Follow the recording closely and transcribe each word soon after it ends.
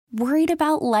Worried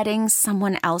about letting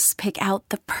someone else pick out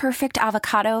the perfect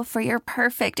avocado for your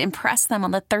perfect impress them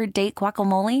on the third date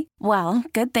guacamole? Well,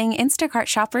 good thing Instacart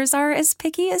shoppers are as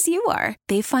picky as you are.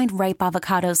 They find ripe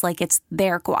avocados like it's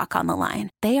their guac on the line.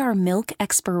 They are milk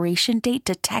expiration date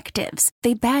detectives.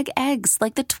 They bag eggs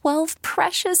like the 12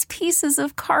 precious pieces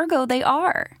of cargo they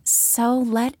are. So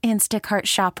let Instacart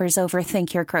shoppers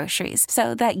overthink your groceries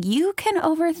so that you can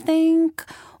overthink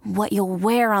what you'll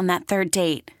wear on that third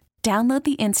date. Download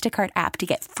the Instacart app to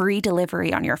get free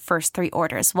delivery on your first 3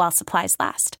 orders while supplies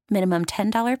last. Minimum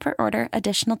 $10 per order.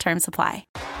 Additional terms apply.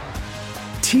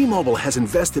 T-Mobile has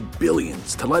invested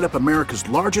billions to light up America's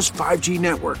largest 5G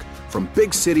network, from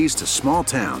big cities to small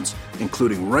towns,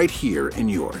 including right here in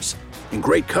yours. And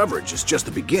great coverage is just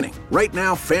the beginning. Right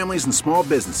now, families and small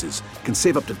businesses can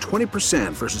save up to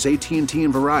 20% versus AT&T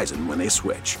and Verizon when they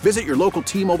switch. Visit your local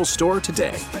T-Mobile store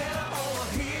today.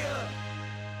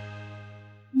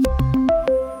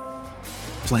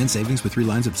 Plan savings with 3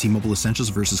 lines of T-Mobile Essentials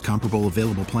versus comparable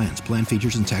available plans. Plan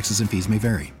features and taxes and fees may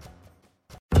vary.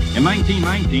 In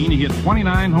 1919, he hit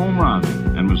 29 home runs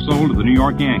and was sold to the New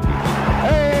York Yankees.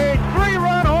 A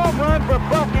 3-run home run for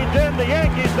Buffington. The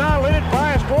Yankees now lead it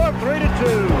by a score of 3-2.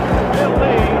 Bill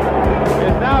Lee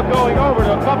is now going over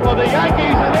to a couple of the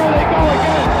Yankees, and there they go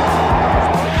again.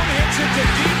 Hits it to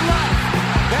deep left.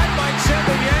 That might send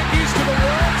the Yankees to the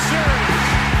World Series.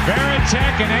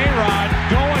 Varitek and A-Rod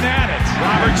going at it.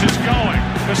 Roberts is going.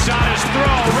 Posada's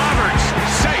throw. Roberts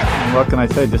safe. What can I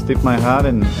say? Just tip my hat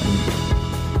and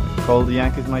call the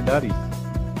Yankees my daddies.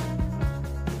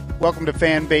 Welcome to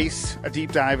Fan Base, a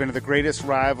deep dive into the greatest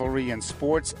rivalry in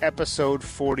sports, episode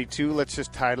 42. Let's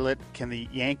just title it, Can the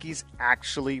Yankees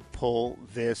Actually Pull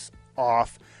This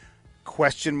Off?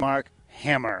 Question mark,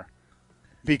 hammer.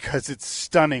 Because it's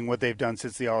stunning what they've done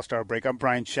since the All-Star break. I'm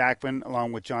Brian Shackman,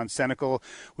 along with John Senecal.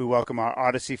 We welcome our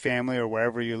Odyssey family, or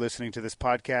wherever you're listening to this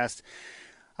podcast.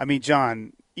 I mean,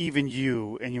 John, even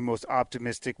you and your most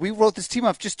optimistic. We wrote this team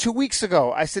off just 2 weeks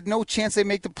ago. I said, no chance they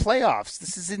make the playoffs.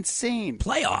 This is insane.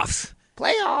 Playoffs?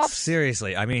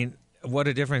 Seriously. I mean, what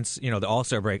a difference. You know, the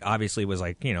All-Star break obviously was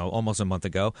like, almost a month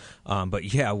ago.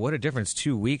 But, yeah, what a difference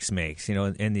 2 weeks makes.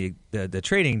 And the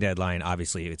trading deadline,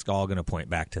 obviously, it's all going to point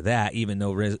back to that, even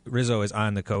though Rizzo is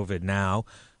on the COVID now.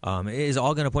 It is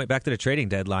all going to point back to the trading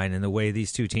deadline and the way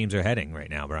these two teams are heading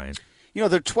right now, Brian. They're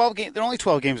only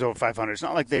 12 games over 500. It's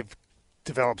not like they've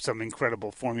developed some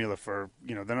incredible formula for,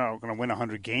 they're not going to win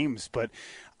 100 games. But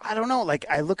I don't know. Like,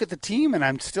 I look at the team and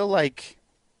I'm still like,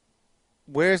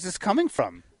 where is this coming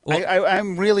from? Well,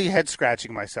 I'm really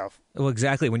head-scratching myself. Well,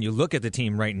 exactly. When you look at the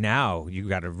team right now, you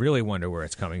got to really wonder where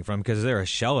it's coming from because they're a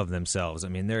shell of themselves. I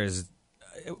mean, there is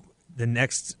the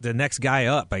next guy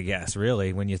up, I guess,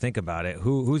 really, when you think about it.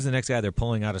 Who's the next guy they're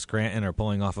pulling out of Scranton or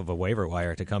pulling off of a waiver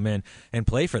wire to come in and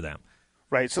play for them?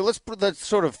 Right. So let's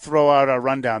sort of throw out our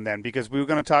rundown then, because we were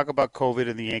going to talk about COVID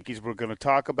and the Yankees. We're going to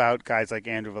talk about guys like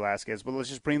Andrew Velasquez, but let's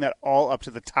just bring that all up to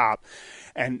the top.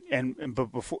 But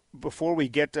before we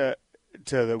get to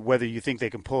whether you think they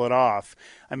can pull it off,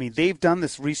 I mean, they've done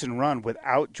this recent run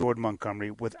without Jordan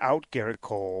Montgomery, without Garrett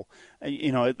Cole.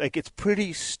 It's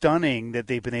pretty stunning that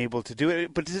they've been able to do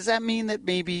it. But does that mean that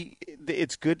maybe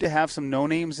it's good to have some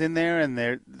no-names in there and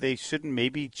they shouldn't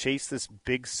maybe chase this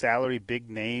big salary, big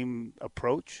name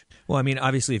approach? Well, I mean,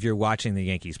 obviously, if you're watching the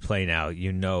Yankees play now,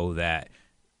 you know that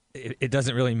it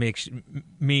doesn't really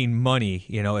mean money.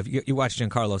 If you watch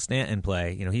Giancarlo Stanton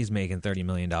play, he's making $30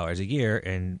 million a year,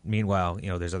 and meanwhile,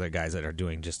 there's other guys that are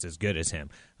doing just as good as him.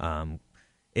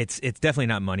 It's definitely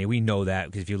not money. We know that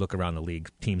because if you look around the league,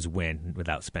 teams win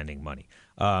without spending money.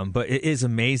 But it is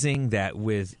amazing that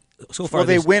with so far,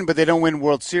 they win, but they don't win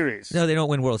World Series. No, they don't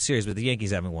win World Series, but the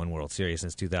Yankees haven't won World Series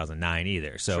since 2009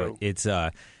 either. So True. It's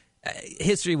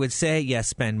history would say, yes,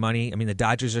 spend money. I mean, the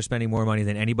Dodgers are spending more money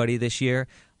than anybody this year.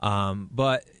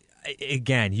 But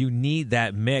again, you need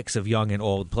that mix of young and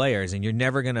old players, and you're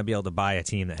never going to be able to buy a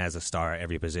team that has a star at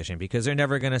every position because they're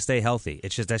never going to stay healthy.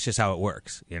 That's just how it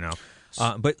works,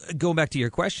 But going back to your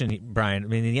question, Brian, I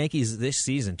mean, the Yankees this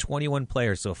season, 21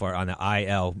 players so far on the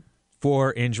IL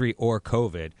for injury or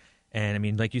COVID. And, I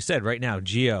mean, like you said, right now,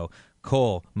 Gio,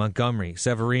 Cole, Montgomery,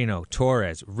 Severino,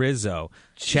 Torres, Rizzo,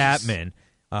 Chapman,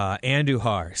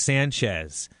 Andujar,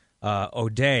 Sanchez,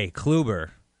 O'Day,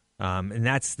 Kluber. And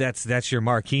that's your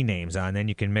marquee names. And then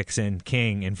you can mix in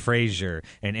King and Frazier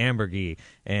and Ambergy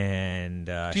and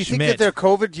Do you Schmidt. think that their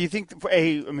COVID? Do you think, for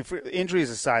injuries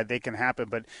aside, they can happen,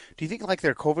 but do you think like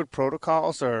their COVID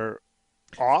protocols are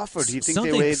off, or do you think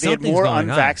they had more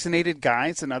unvaccinated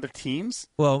guys than other teams?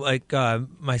 Well, like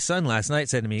my son last night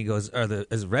said to me, he goes,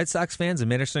 "Is Red Sox fans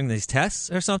administering these tests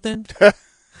or something?"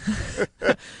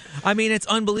 I mean, it's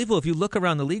unbelievable. If you look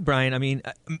around the league, Brian, I mean,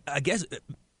 I guess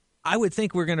I would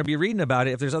think we're going to be reading about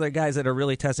it if there's other guys that are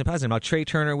really testing positive. Now, Trey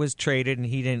Turner was traded, and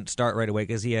he didn't start right away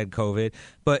because he had COVID.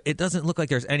 But it doesn't look like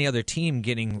there's any other team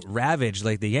getting ravaged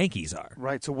like the Yankees are.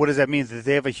 Right. So what does that mean? That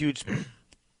they have a huge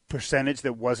percentage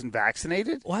that wasn't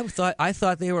vaccinated? Well, I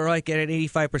thought they were like at an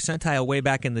 85 percentile way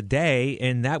back in the day,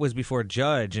 and that was before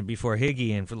Judge and before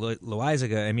Higgy and for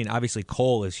Loizaga. I mean, obviously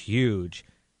Cole is huge.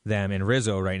 Them and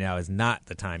Rizzo right now is not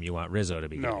the time you want Rizzo to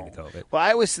be getting the COVID. Well,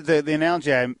 I was the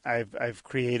analogy I've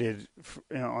created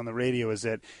on the radio is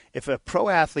that if a pro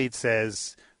athlete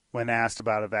says when asked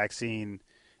about a vaccine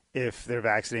if they're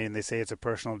vaccinated and they say it's a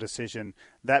personal decision,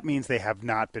 that means they have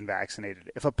not been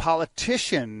vaccinated. If a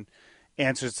politician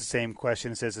answers the same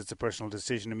question and says it's a personal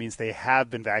decision, it means they have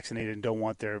been vaccinated and don't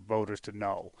want their voters to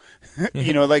know.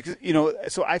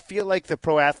 So I feel like the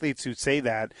pro athletes who say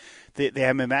that they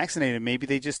haven't been vaccinated, maybe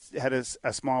they just had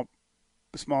a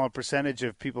smaller percentage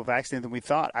of people vaccinated than we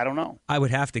thought. I don't know. I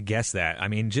would have to guess that. I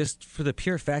mean, just for the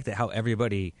pure fact that how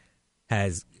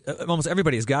almost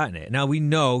everybody has gotten it. Now, we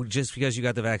know just because you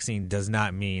got the vaccine does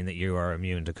not mean that you are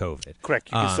immune to COVID. Correct.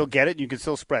 You can still get it. You can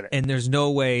still spread it. And there's no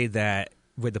way that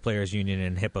with the Players Union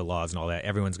and HIPAA laws and all that,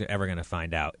 everyone's ever going to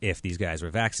find out if these guys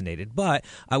were vaccinated. But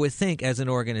I would think as an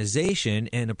organization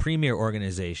and a premier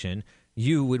organization,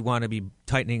 you would want to be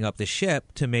tightening up the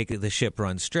ship to make the ship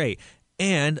run straight.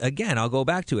 And again, I'll go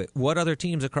back to it. What other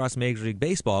teams across Major League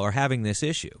Baseball are having this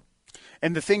issue?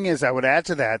 And the thing is, I would add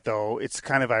to that, though, it's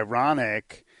kind of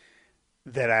ironic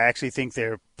that I actually think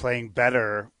they're playing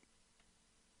better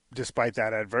despite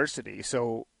that adversity.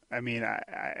 So, I mean,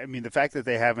 the fact that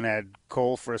they haven't had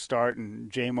Cole for a start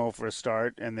and J-Mo for a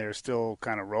start and they're still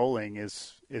kind of rolling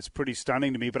is pretty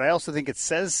stunning to me. But I also think it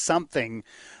says something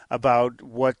about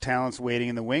what talent's waiting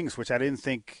in the wings, which I didn't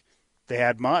think they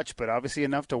had much, but obviously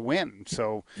enough to win.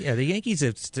 So yeah, the Yankees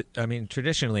have,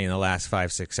 traditionally in the last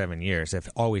 5, 6, 7 years have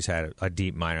always had a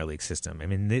deep minor league system. I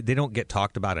mean, they don't get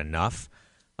talked about enough.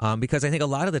 Because I think a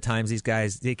lot of the times these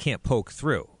guys, they can't poke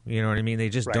through. You know what I mean? They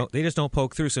just don't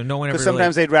poke through. So no one ever. Because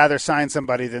sometimes they'd rather sign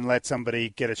somebody than let somebody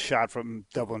get a shot from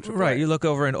double and triple. Right. You look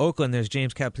over in Oakland. There's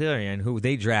James Kaplerian, who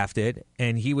they drafted,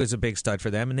 and he was a big stud for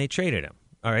them, and they traded him.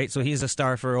 All right. So he's a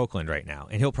star for Oakland right now,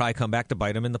 and he'll probably come back to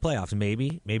bite them in the playoffs.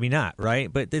 Maybe, maybe not.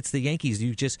 Right. But it's the Yankees.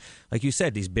 You just, like you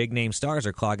said, these big name stars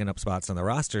are clogging up spots on the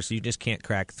roster, so you just can't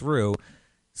crack through.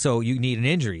 So you need an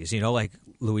injuries, like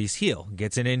Luis Gil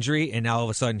gets an injury, and now all of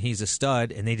a sudden he's a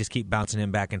stud, and they just keep bouncing him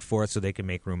back and forth so they can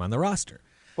make room on the roster.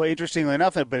 Well, interestingly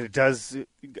enough, but it does,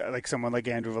 like someone like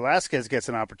Andrew Velasquez gets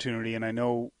an opportunity, and I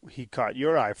know he caught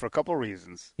your eye for a couple of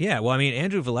reasons. Yeah, well, I mean,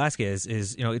 Andrew Velasquez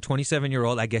is, a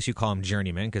 27-year-old. I guess you call him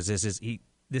journeyman because this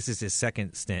is his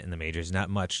second stint in the majors, not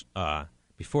much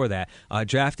before that.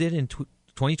 Drafted in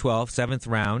 2012, 7th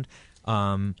round.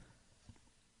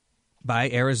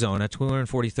 By Arizona,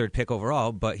 243rd pick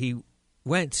overall, but he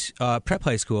went prep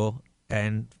high school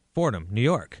in Fordham, New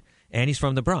York, and he's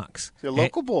from the Bronx. He's a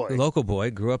local boy. Local boy,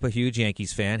 grew up a huge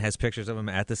Yankees fan, has pictures of him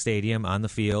at the stadium, on the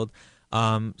field.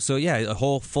 So, yeah, a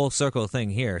whole full circle thing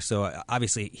here. So,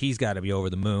 obviously, he's got to be over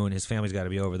the moon. His family's got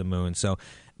to be over the moon. So,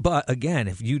 but, again,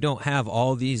 if you don't have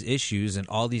all these issues and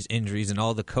all these injuries and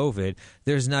all the COVID,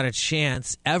 there's not a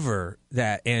chance ever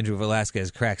that Andrew Velasquez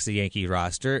cracks the Yankee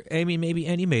roster. I mean, maybe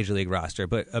any Major League roster.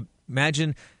 But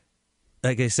imagine,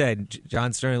 like I said,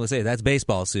 John Sterling would say, that's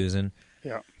baseball, Susan.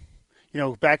 Yeah.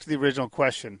 Back to the original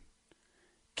question,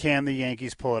 can the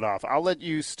Yankees pull it off? I'll let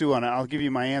you stew on it. I'll give you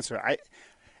my answer.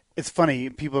 It's funny.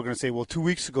 People are going to say, well, 2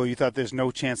 weeks ago you thought there's no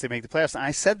chance they make the playoffs. And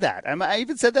I said that. I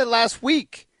even said that last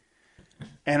week.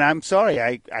 And I'm sorry,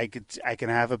 I can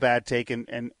have a bad take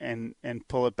and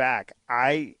pull it back.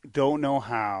 I don't know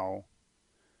how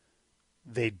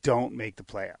they don't make the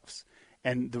playoffs.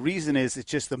 And the reason is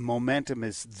it's just the momentum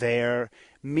is there.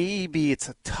 Maybe it's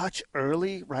a touch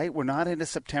early, right? We're not into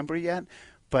September yet.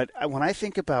 But when I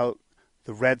think about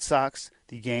the Red Sox,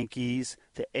 the Yankees,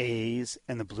 the A's,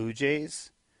 and the Blue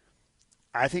Jays,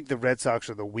 I think the Red Sox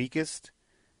are the weakest.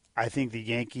 I think the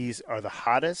Yankees are the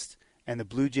hottest. And the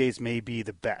Blue Jays may be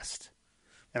the best.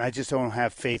 And I just don't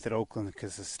have faith that Oakland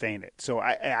can sustain it. So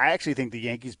I actually think the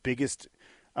Yankees' biggest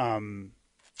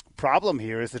problem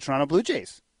here is the Toronto Blue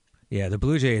Jays. Yeah, the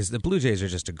Blue Jays are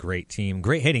just a great team,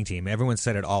 great hitting team. Everyone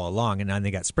said it all along, and now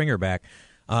they got Springer back.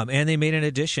 And they made an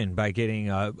addition by getting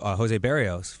Jose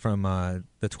Barrios from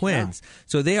the Twins. Yeah.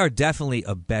 So they are definitely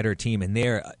a better team, and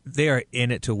they are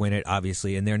in it to win it,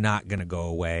 obviously, and they're not going to go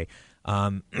away.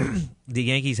 The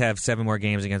Yankees have 7 more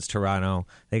games against Toronto.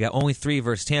 They got only 3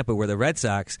 versus Tampa, where the Red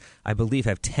Sox, I believe,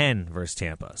 have 10 versus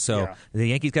Tampa. So the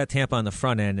Yankees got Tampa on the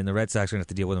front end, and the Red Sox are going to have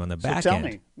to deal with them on the back end. So tell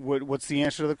me, what's the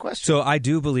answer to the question? So I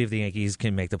do believe the Yankees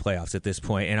can make the playoffs at this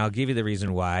point, and I'll give you the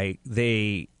reason why.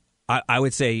 I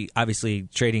would say, obviously,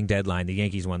 trading deadline, the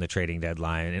Yankees won the trading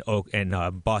deadline,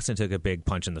 and Boston took a big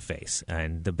punch in the face,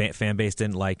 and the fan base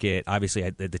didn't like it. Obviously,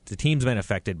 the team's been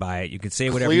affected by it. You can say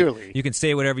whatever you can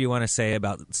say whatever you want to say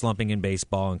about slumping in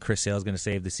baseball, and Chris Sale is going to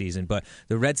save the season, but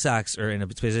the Red Sox are in a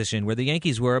position where the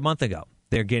Yankees were a month ago.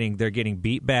 They're getting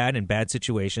beat bad in bad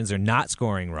situations. They're not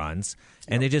scoring runs,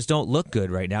 and they just don't look good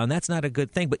right now, and that's not a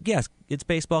good thing. But, yes, it's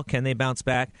baseball. Can they bounce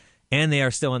back? And they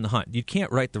are still in the hunt. You can't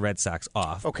write the Red Sox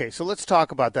off. Okay, so let's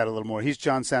talk about that a little more. He's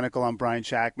John Senecal. I'm Brian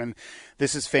Shackman.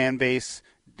 This is Fan Base,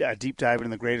 deep dive into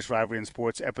the greatest rivalry in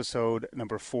sports, episode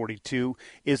number 42.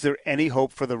 Is there any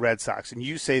hope for the Red Sox? And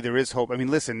you say there is hope. I mean,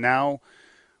 listen, now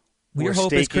your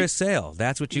hope is Chris Sale.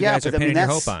 That's what you guys are pinning your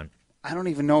hope on. I don't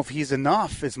even know if he's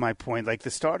enough, is my point. Like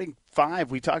the starting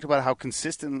 5, we talked about how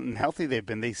consistent and healthy they've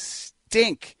been. They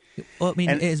stink. Well, I mean,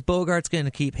 is Bogarts going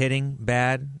to keep hitting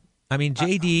bad? I mean,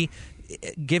 JD,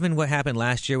 given what happened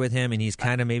last year with him, and he's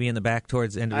kind of maybe in the back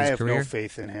towards the end of his career. I have no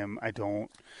faith in him. I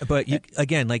don't. But,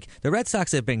 again, like the Red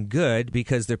Sox have been good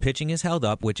because their pitching is held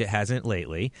up, which it hasn't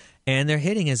lately, and their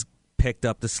hitting has picked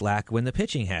up the slack when the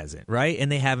pitching hasn't, right? And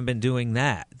they haven't been doing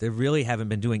that. They really haven't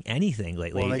been doing anything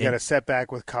lately. Well, they got a setback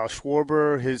with Kyle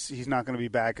Schwarber. He's not going to be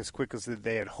back as quick as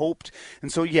they had hoped. And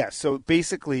so, so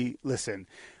basically, listen,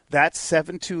 that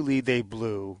 7-2 lead they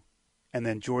blew, and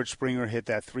then George Springer hit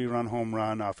that 3-run home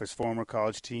run off his former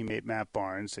college teammate Matt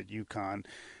Barnes at UConn.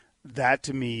 That,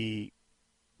 to me,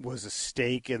 was a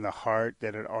stake in the heart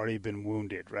that had already been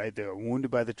wounded, right? They were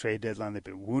wounded by the trade deadline. They've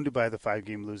been wounded by the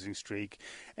 5-game losing streak.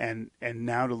 And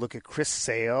now to look at Chris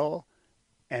Sale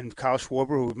and Kyle Schwarber,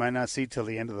 who we might not see till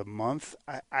the end of the month,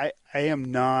 I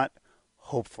am not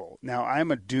hopeful. Now,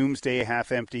 I'm a doomsday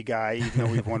half-empty guy, even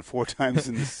though we've won 4 times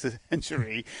in this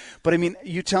century. But, I mean,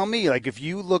 you tell me, like, if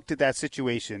you looked at that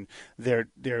situation, they're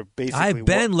basically... I've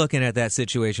been looking at that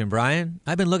situation, Brian.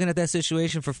 I've been looking at that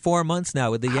situation for 4 months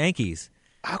now with the Yankees.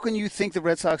 How can you think the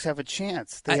Red Sox have a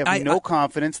chance? They have no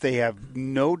confidence. They have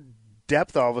no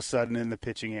depth all of a sudden in the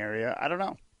pitching area. I don't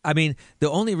know. I mean, the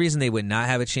only reason they would not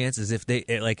have a chance is if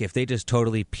they just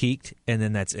totally peaked and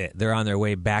then that's it. They're on their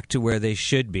way back to where they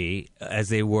should be, as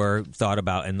they were thought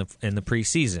about in the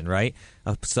preseason, right?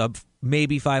 A sub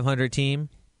maybe 500 team,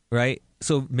 right?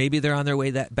 So maybe they're on their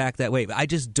way back that way. But I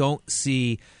just don't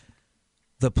see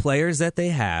the players that they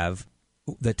have,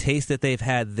 the taste that they've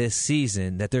had this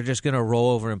season, that they're just going to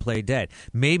roll over and play dead.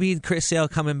 Maybe Chris Sale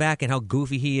coming back and how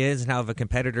goofy he is and how of a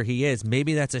competitor he is,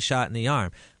 maybe that's a shot in the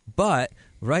arm. But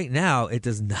right now, it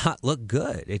does not look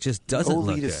good. It just doesn't look good.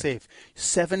 No lead is safe.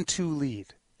 7-2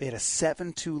 lead. They had a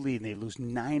 7-2 lead, and they lose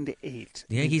 9-8.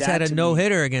 The Yankees had a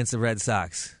no-hitter against the Red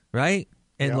Sox, right?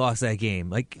 And lost that game.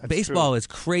 Like, that's baseball is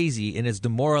crazy, and it's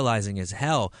demoralizing as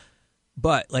hell.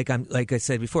 But, like I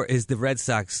said before, is the Red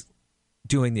Sox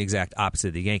doing the exact opposite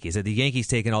of the Yankees? Are the Yankees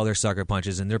taking all their sucker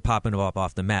punches, and they're popping them up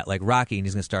off the mat like Rocky, and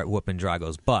he's going to start whooping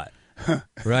Drago's butt,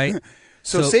 right?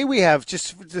 So say we have,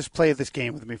 just play this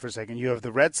game with me for a second. You have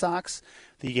the Red Sox,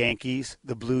 the Yankees,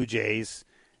 the Blue Jays,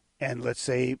 and let's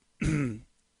say the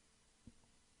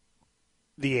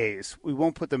A's. We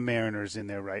won't put the Mariners in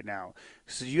there right now.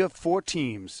 So you have 4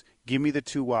 teams. Give me the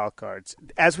 2 wild cards.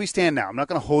 As we stand now, I'm not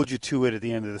going to hold you to it at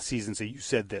the end of the season, so you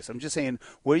said this. I'm just saying,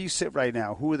 where you sit right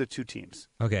now, who are the 2 teams?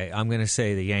 Okay, I'm going to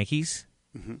say the Yankees,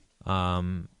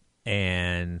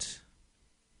 and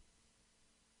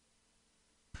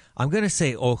I'm going to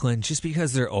say Oakland just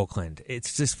because they're Oakland.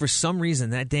 It's just for some reason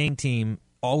that dang team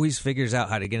always figures out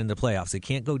how to get into playoffs. They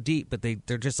can't go deep, but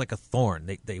they're just like a thorn.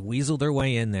 They weasel their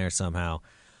way in there somehow.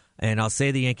 And I'll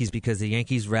say the Yankees because the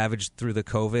Yankees ravaged through the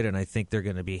COVID, and I think they're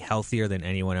going to be healthier than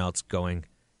anyone else going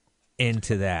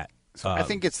into that. So I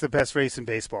think it's the best race in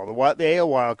baseball. The AL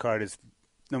wild card is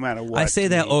no matter what. I say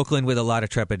that Oakland with a lot of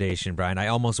trepidation, Brian. I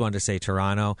almost wanted to say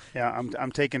Toronto. Yeah,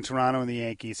 I'm taking Toronto and the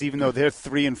Yankees. Even though they're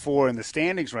 3-4 in the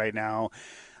standings right now,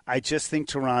 I just think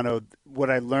Toronto,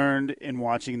 what I learned in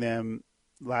watching them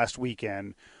last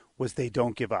weekend was they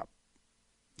don't give up.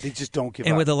 They just don't give up.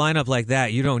 And with a lineup like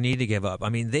that, you don't need to give up. I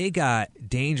mean, they got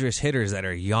dangerous hitters that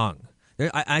are young.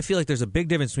 I feel like there's a big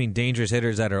difference between dangerous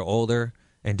hitters that are older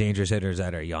and dangerous hitters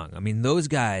that are young. I mean, those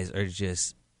guys are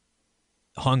just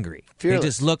hungry. Fearless. They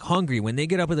just look hungry when they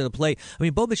get up into the plate. I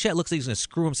mean, Bo Bichette looks like he's going to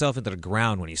screw himself into the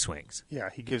ground when he swings. Yeah,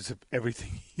 he gives up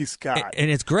everything he's got,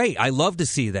 and it's great. I love to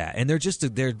see that, and they're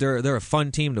just they're a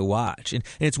fun team to watch. And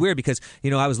it's weird because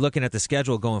I was looking at the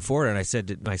schedule going forward, and I said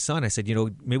to my son,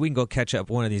 maybe we can go catch up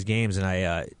one of these games,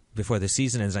 and before the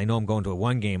season ends. I know I'm going to a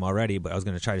one game already, but I was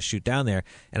going to try to shoot down there,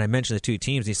 and I mentioned the two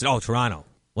teams. And he said, "Oh, Toronto.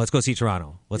 Let's go see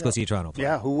Toronto. Let's go see Toronto play."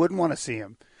 Yeah, who wouldn't want to see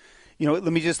him? Let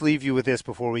me just leave you with this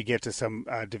before we get to some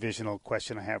divisional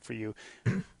question I have for you.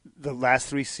 The last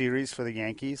 3 series for the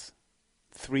Yankees,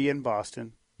 3 in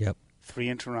Boston, 3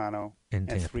 in Toronto,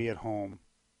 and 3 at home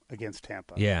against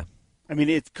Tampa. Yeah. I mean,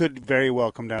 it could very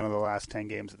well come down to the last 10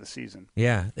 games of the season.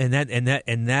 Yeah, and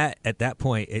that at that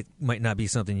point, it might not be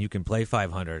something you can play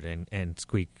 500 and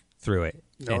squeak through it.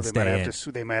 No,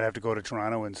 they might have to go to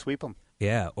Toronto and sweep them.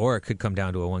 Yeah, or it could come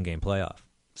down to a one-game playoff.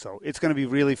 So it's going to be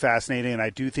really fascinating, and I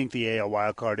do think the AL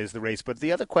wildcard is the race. But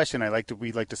the other question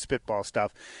we like to spitball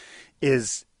stuff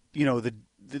is,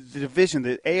 the division,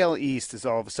 the AL East is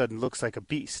all of a sudden looks like a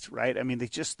beast, right? I mean, they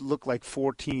just look like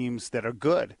 4 teams that are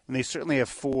good, and they certainly have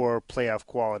 4 playoff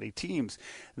quality teams.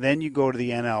 Then you go to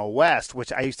the NL West,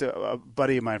 which a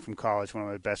buddy of mine from college, one of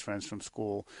my best friends from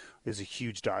school, is a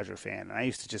huge Dodger fan, and I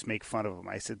used to just make fun of him.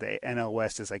 I said the NL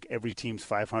West is like every team's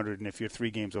 500, and if you're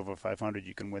 3 games over 500,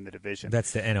 you can win the division.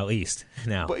 That's the NL East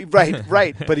now. But,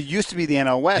 right. But it used to be the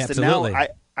NL West, Absolutely. And now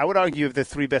I would argue of the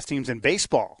 3 best teams in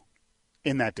baseball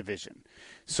in that division.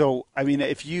 So, I mean,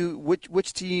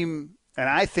 which team, and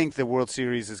I think the World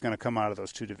Series is going to come out of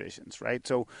those 2 divisions, right?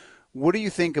 So what do you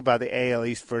think about the AL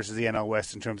East versus the NL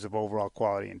West in terms of overall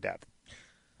quality and depth?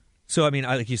 So, I mean,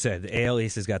 like you said, the AL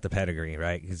East has got the pedigree,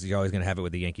 right? Because you're always going to have it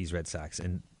with the Yankees, Red Sox.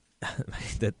 And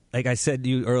like I said to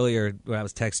you earlier when I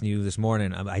was texting you this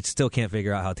morning, I still can't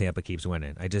figure out how Tampa keeps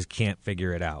winning. I just can't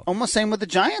figure it out. Almost same with the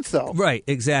Giants, though. Right,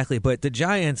 exactly. But the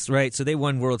Giants, right? So they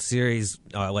won World Series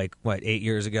 8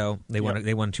 years ago. They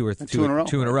won two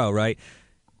in a row, right?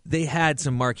 They had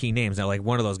some marquee names. Now, like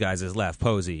one of those guys is left,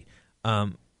 Posey.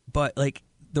 But like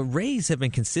the Rays have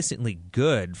been consistently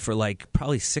good for like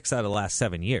probably 6 out of the last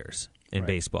 7 years in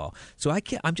baseball. So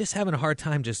I'm just having a hard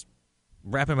time just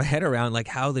wrapping my head around like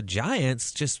how the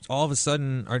Giants just all of a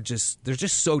sudden they're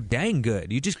just so dang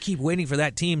good. You just keep waiting for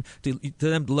that team to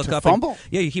them to look up, fumble.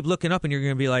 You keep looking up, and you're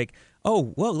going to be like,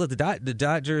 oh, well, look, the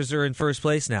Dodgers are in first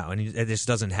place now, and it just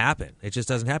doesn't happen. It just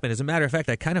doesn't happen. As a matter of fact,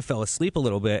 I kind of fell asleep a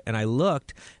little bit, and I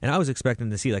looked, and I was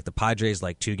expecting to see like the Padres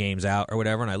like 2 games out or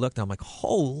whatever, and I looked, and I'm like,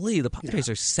 holy, the Padres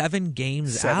are 7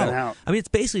 games out. I mean, it's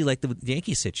basically like the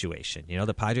Yankees situation.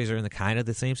 The Padres are in the kind of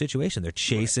the same situation. They're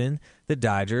chasing the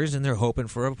Dodgers, and they're hoping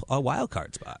for a wild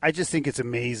card spot. I just think it's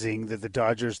amazing that the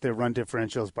Dodgers, their run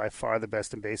differential is by far the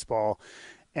best in baseball,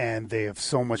 and they have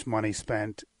so much money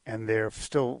spent, and they're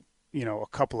still a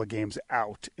couple of games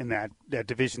out in that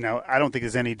division. Now, I don't think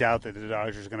there's any doubt that the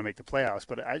Dodgers are going to make the playoffs,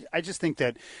 but I just think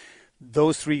that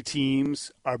those 3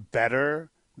 teams are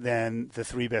better than the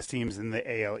 3 best teams in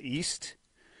the AL East.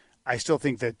 I still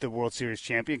think that the World Series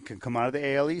champion can come out of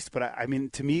the AL East, but I mean,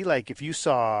 to me, like if you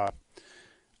saw,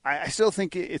 I still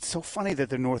think it's so funny that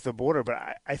they're north of the border, but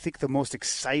I think the most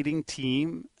exciting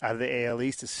team out of the AL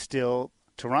East is still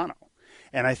Toronto.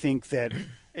 And I think that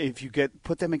if you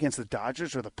put them against the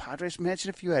Dodgers or the Padres, imagine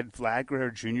if you had Vlad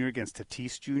Guerrero Jr. against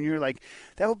Tatis Jr. Like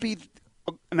that would be.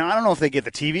 Now I don't know if they get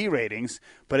the TV ratings,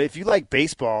 but if you like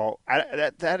baseball,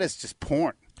 that is just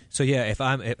porn. So yeah, if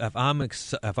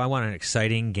I want an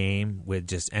exciting game with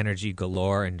just energy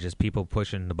galore and just people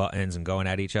pushing the buttons and going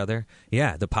at each other,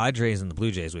 yeah, the Padres and the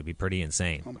Blue Jays would be pretty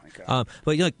insane. Oh my god!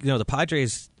 But the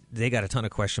Padres, they got a ton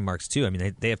of question marks too. I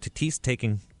mean, they have Tatis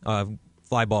taking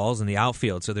fly balls in the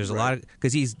outfield, so there's a lot of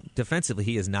because he's defensively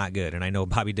he is not good, and I know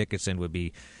Bobby Dickerson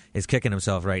is kicking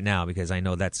himself right now because I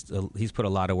know he's put a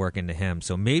lot of work into him.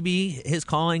 So maybe his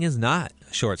calling is not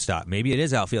shortstop, maybe it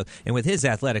is outfield, and with his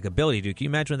athletic ability, Duke, can you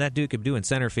imagine what that Duke could do in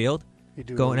center field?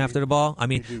 Going after the ball. I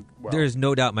mean, there's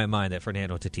no doubt in my mind that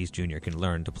Fernando Tatis Jr. can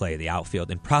learn to play the outfield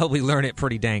and probably learn it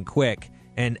pretty dang quick.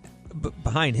 And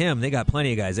behind him, they got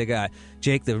plenty of guys. They got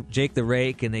Jake the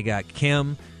Rake, and they got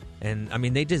Kim. And, I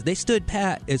mean, they stood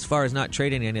pat as far as not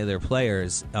trading any of their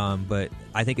players, but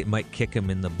I think it might kick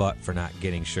them in the butt for not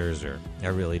getting Scherzer. I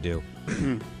really do.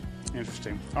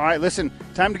 Interesting. All right, listen,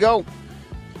 time to go.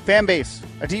 Fan base,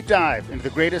 a deep dive into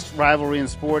the greatest rivalry in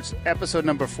sports, episode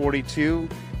number 42.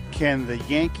 Can the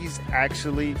Yankees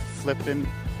actually flippin'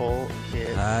 pull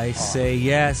it off? Say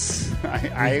yes.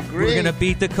 I agree. We're going to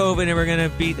beat the COVID, and we're going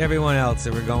to beat everyone else,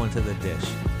 and we're going to the dish.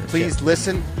 Please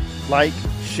listen, like,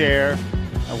 share.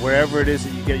 Wherever it is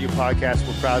that you get your podcast,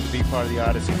 we're proud to be part of the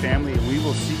Odyssey family, and we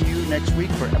will see you next week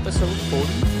for episode 43.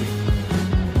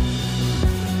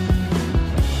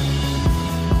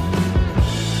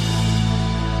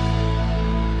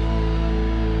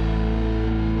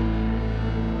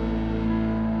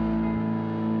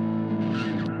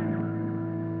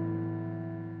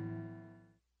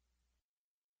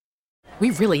 We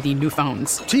really need new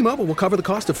phones. T-Mobile will cover the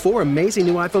cost of 4 amazing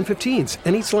new iPhone 15s,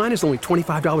 and each line is only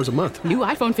 $25 a month. New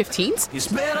iPhone 15s? It's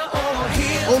better over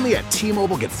here. Only at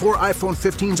T-Mobile, get 4 iPhone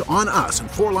 15s on us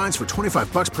and 4 lines for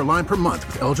 $25 per line per month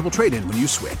with eligible trade-in when you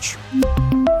switch.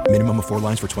 Minimum of 4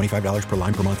 lines for $25 per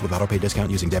line per month with autopay discount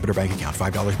using debit or bank account.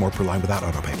 $5 more per line without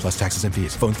autopay, plus taxes and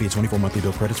fees. Phone fee at 24 monthly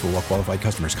bill credits for well-qualified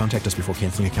customers. Contact us before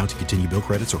canceling account to continue bill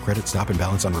credits or credit stop and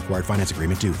balance on required finance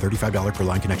agreement due. $35 per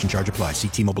line connection charge applies. See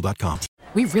T-Mobile.com.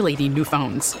 We really need new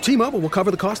phones. T-Mobile will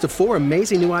cover the cost of 4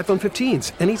 amazing new iPhone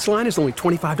 15s, and each line is only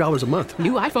 $25 a month.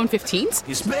 New iPhone 15s?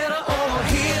 It's better over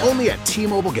here. Only at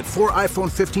T-Mobile, get 4 iPhone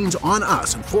 15s on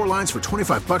us and 4 lines for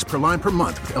 $25 per line per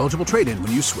month with eligible trade-in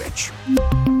when you switch.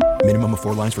 Minimum of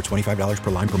 4 lines for $25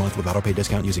 per line per month with autopay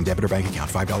discount using debit or bank account.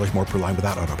 $5 more per line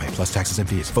without autopay, plus taxes and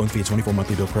fees. Phone fee at 24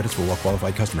 monthly bill credits for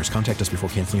well-qualified customers. Contact us before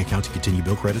canceling account to continue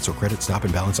bill credits or credit stop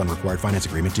and balance on required finance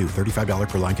agreement due. $35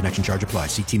 per line connection charge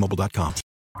applies. See T-Mobile.com.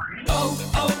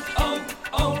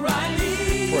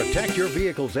 O'Reilly. Protect your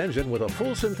vehicle's engine with a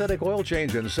full synthetic oil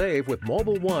change and save with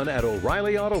Mobil 1 at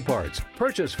O'Reilly Auto Parts.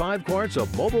 Purchase 5 quarts of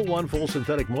Mobil 1 full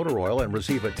synthetic motor oil and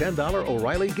receive a $10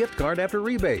 O'Reilly gift card after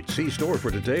rebate. See store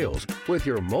for details. With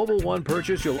your Mobil 1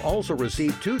 purchase, you'll also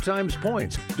receive 2 times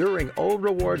points during Old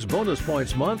Rewards Bonus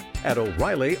Points Month at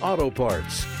O'Reilly Auto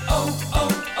Parts.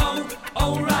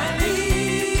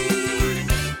 O'Reilly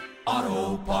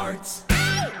Auto Parts.